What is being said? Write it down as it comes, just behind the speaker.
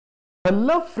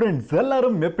Hello friends,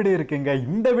 எல்லாரும் எப்படி இருக்கீங்க?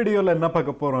 இந்த வீடியோவில் என்ன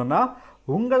பார்க்க போறோம்னா,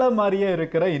 உங்களை மாதிரியே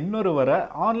இருக்கிற இன்னொருவரை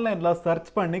ஆன்லைனில் சர்ச்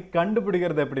பண்ணி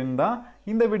கண்டுபிடிக்கிறது எப்படின்னு தான்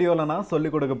இந்த வீடியோவில் நான்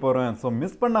சொல்லிக் கொடுக்க போகிறேன். ஸோ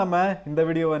மிஸ் பண்ணாமல் இந்த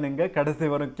வீடியோவை நீங்கள் கடைசி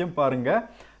வரைக்கும் பாருங்கள்.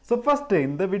 ஸோ ஃபஸ்ட்டு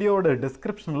இந்த வீடியோவோட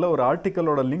டிஸ்கிரிப்ஷனில் ஒரு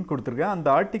ஆர்டிக்கலோட லிங்க் கொடுத்துருக்கேன். அந்த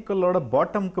ஆர்டிக்கலோட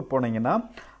பாட்டமுக்கு போனீங்கன்னா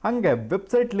அங்கே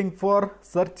website link for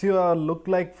search your look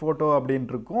like photo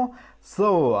அப்படின்ட்டு இருக்கும். ஸோ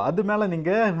அது மேலே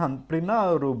நீங்கள் அப்படின்னா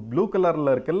ஒரு ப்ளூ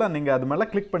கலரில் இருக்குல்ல, நீங்கள் அது மேலே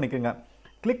கிளிக் பண்ணிக்கோங்க.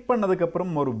 கிளிக்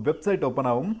பண்ணதுக்கப்புறம் ஒரு வெப்சைட் ஓப்பன்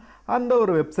ஆகும். அந்த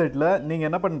ஒரு வெப்சைட்டில் நீங்கள்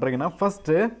என்ன பண்ணுறீங்கன்னா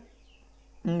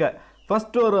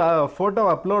ஃபஸ்ட்டு ஒரு ஃபோட்டோ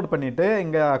அப்லோட் பண்ணிவிட்டு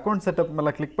இங்கே அக்கௌண்ட் செட்டப்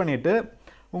மேலே கிளிக் பண்ணிவிட்டு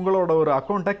உங்களோட ஒரு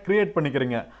அக்கௌண்ட்டை க்ரியேட்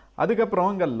பண்ணிக்கிறீங்க. அதுக்கப்புறம்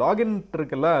இங்கே லாகின்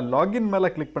இருக்குல்ல, லாகின் மேலே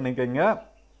கிளிக் பண்ணிக்கோங்க.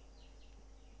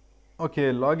 ஓகே,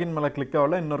 லாகின் மேலே கிளிக்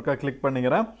ஆகல, இன்னொருக்கா கிளிக்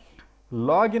பண்ணிக்கிறேன்.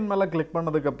 லாகின் மேலே கிளிக்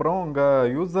பண்ணதுக்கப்புறம்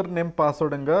உங்கள் யூசர் நேம்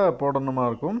பாஸ்வேர்டுங்க போடணுமா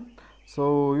இருக்கும். ஸோ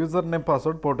யூசர் நேம்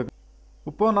பாஸ்வேர்ட் போட்டுக்க.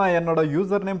 இப்போது நான் என்னோடய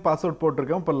யூசர் நேம் பாஸ்வேர்ட்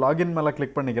போட்டிருக்கேன். இப்போ லாகின் மேலே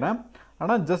கிளிக் பண்ணிக்கிறேன்.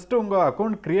 ஆனால் ஜஸ்ட்டு உங்கள்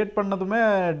அக்கௌண்ட் க்ரியேட் பண்ணதுமே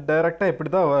டைரெக்டாக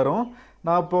இப்படி தான் வரும்.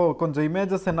 நான் இப்போது கொஞ்சம்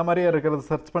இமேஜஸ் என்ன மாதிரியே இருக்கிறது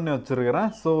சர்ச் பண்ணி வச்சுருக்கிறேன்.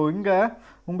 ஸோ இங்கே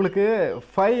உங்களுக்கு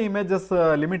 5 இமேஜஸ்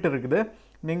லிமிட் இருக்குது.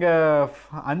 நீங்கள்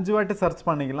 5 வாட்டி சர்ச்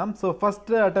பண்ணிக்கலாம். ஸோ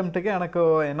ஃபஸ்ட்டு அட்டெம்ப்ட்டுக்கு எனக்கு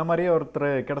என்ன மாதிரியே ஒருத்தர்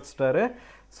கிடச்சிட்டாரு.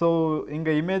 ஸோ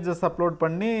இங்கே இமேஜஸ் அப்லோட்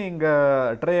பண்ணி இங்கே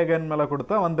ட்ரை அகைன் மேலே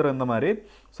கொடுத்தா வந்துடும் இந்த மாதிரி.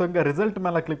 ஸோ இங்கே ரிசல்ட்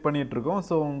மேலே கிளிக் பண்ணிகிட்ருக்கோம்.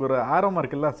 ஸோ உங்கள் ஒரு ஆரம்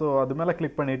இருக்குல்ல, ஸோ அது மேலே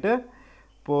கிளிக் பண்ணிவிட்டு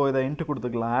இப்போது இதை இன்ட்டு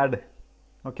கொடுத்துக்கலாம், ஆட்.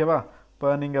 ஓகேவா?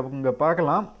 இப்போ நீங்கள் இங்கே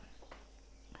பார்க்கலாம்.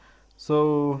 ஸோ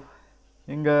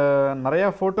இங்கே நிறையா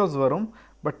ஃபோட்டோஸ் வரும்.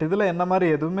 பட் இதில் என்ன மாதிரி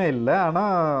எதுவுமே இல்லை.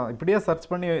 ஆனால் இப்படியே சர்ச்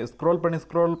பண்ணி ஸ்க்ரோல்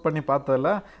பண்ணி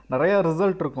பார்த்ததில் நிறையா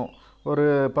ரிசல்ட் இருக்கும். ஒரு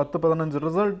 10-15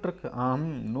 ரிசல்ட் இருக்கு.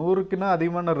 100க்குன்னா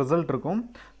அதிகமான ரிசல்ட் இருக்கும்.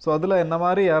 ஸோ அதில் என்ன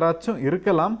மாதிரி யாராச்சும்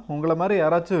இருக்கலாம். உங்களை மாதிரி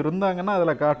யாராச்சும் இருந்தாங்கன்னா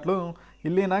அதில் காட்டலும்,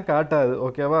 இல்லைன்னா காட்டாது.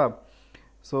 ஓகேவா?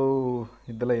 ஸோ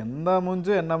இதில் எந்த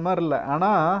மூஞ்சும் என்ன மாதிரி இல்லை.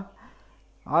 ஆனால்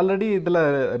ஆல்ரெடி இதில்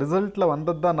ரிசல்ட்டில்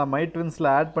வந்தது தான் நான் மை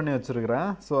ட்வின்ஸில் ஆட் பண்ணி வச்சுருக்கிறேன்.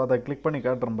 ஸோ அதை கிளிக் பண்ணி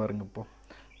காட்டுறேன் பாருங்கள் இப்போது.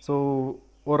 ஸோ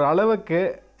ஒரு அளவுக்கு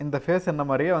இந்த ஃபேஸ் என்ன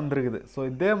மாதிரியே வந்திருக்குது. ஸோ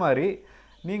இதே மாதிரி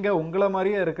நீங்கள் உங்களை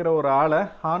மாதிரியே இருக்கிற ஒரு ஆளை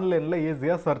ஆன்லைனில்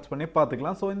ஈஸியாக சர்ச் பண்ணி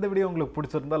பார்த்துக்கலாம். ஸோ இந்த வீடியோ உங்களுக்கு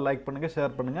பிடிச்சிருந்தால் லைக் பண்ணுங்கள்,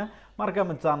 ஷேர் பண்ணுங்கள்,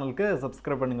 மறக்காம சேனலுக்கு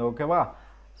சப்ஸ்கிரைப் பண்ணுங்கள். ஓகேவா?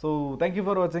 ஸோ தேங்க்யூ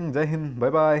ஃபார் வாட்சிங். Jai Hind,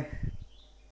 bye bye.